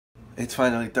It's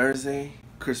finally Thursday,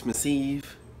 Christmas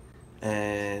Eve,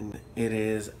 and it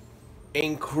is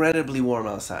incredibly warm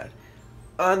outside.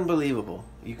 Unbelievable.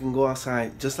 You can go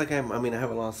outside just like I have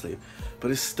a long sleeve, but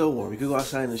it's still warm. You can go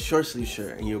outside in a short sleeve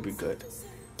shirt and you'll be good.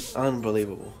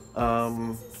 Unbelievable. I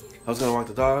was gonna walk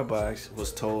the dog, but I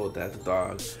was told that the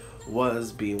dog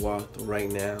was being walked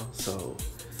right now. So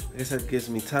I guess that gives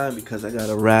me time because I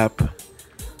gotta wrap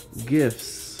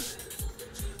gifts.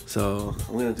 So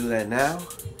I'm gonna do that now,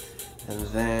 and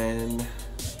then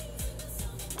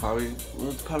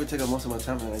we'll probably take up most of my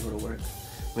time when I go to work.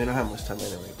 I mean, I don't have much time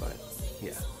anyway, but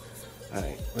yeah. All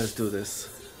right, let's do this.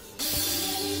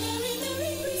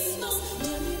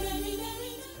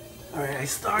 All right, I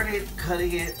started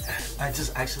cutting it. I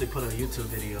just actually put a YouTube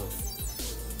video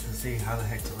to see how the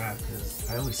heck to wrap because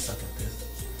I always suck at this.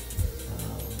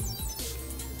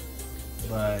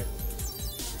 But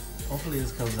hopefully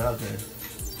this comes out good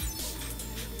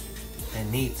and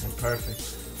neat and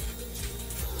perfect.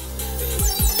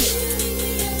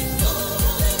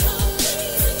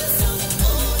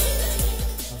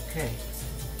 Okay,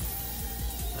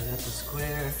 I got the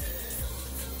square.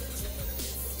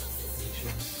 Make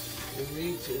sure it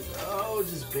reaches. Oh,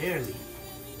 just barely.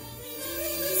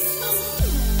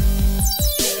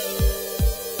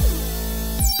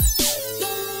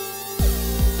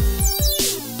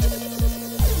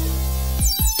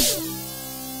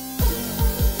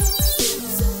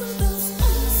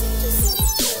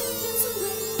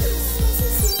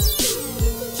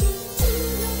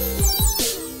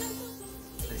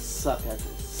 Suck at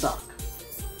this. Suck.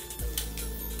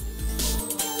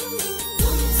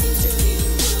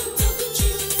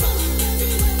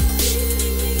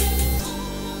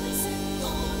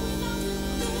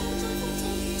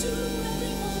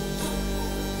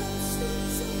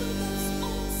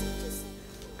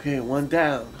 Okay, one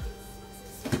down.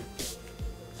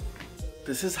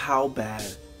 This is how bad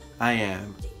I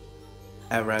am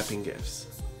at wrapping gifts.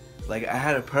 Like, I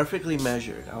had it perfectly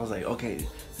measured. I was like, okay,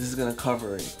 this is gonna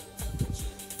cover it.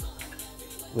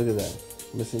 Look at that.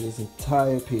 Missing this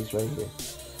entire piece right here.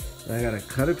 And I gotta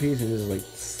cut a piece and just like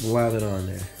slap it on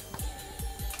there.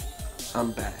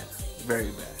 I'm bad. Very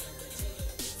bad.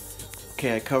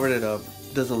 Okay, I covered it up.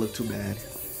 Doesn't look too bad.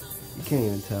 You can't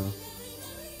even tell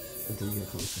until you get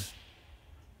closer.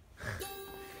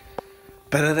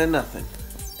 Better than nothing.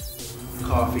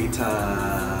 Coffee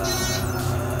time.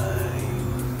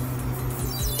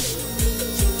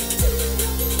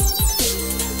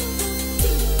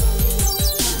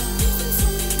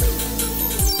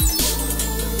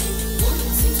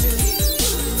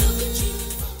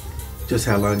 Just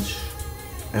had lunch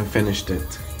and finished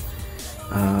it.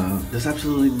 There's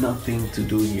absolutely nothing to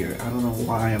do here. I don't know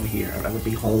why I'm here. I'd rather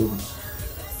be home.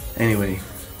 Anyway,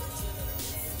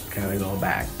 gotta go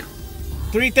back.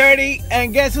 3:30,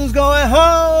 and guess who's going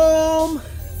home?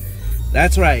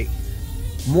 That's right,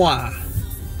 moi.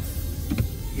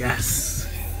 Yes.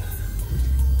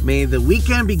 May the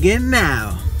weekend begin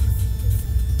now.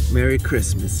 Merry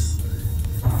Christmas.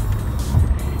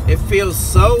 It feels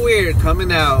so weird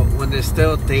coming out when there's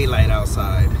still daylight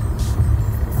outside.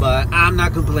 But I'm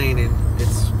not complaining.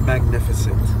 It's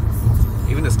magnificent.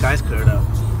 Even the sky's cleared up.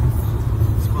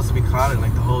 It's supposed to be cloudy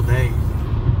like the whole day.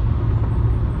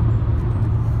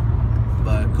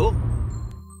 But cool.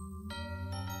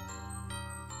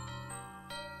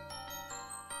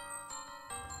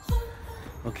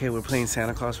 Okay, we're playing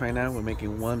Santa Claus right now. We're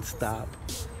making one stop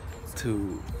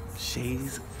to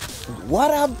Shay's.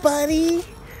 What up, buddy?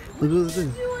 Look who it is.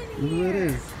 Look who it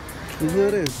is. Look who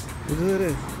it is. Look who it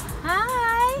is.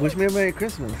 Hi. Wish me a Merry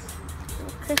Christmas.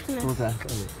 Christmas. What's that?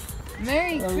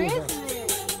 Merry Christmas.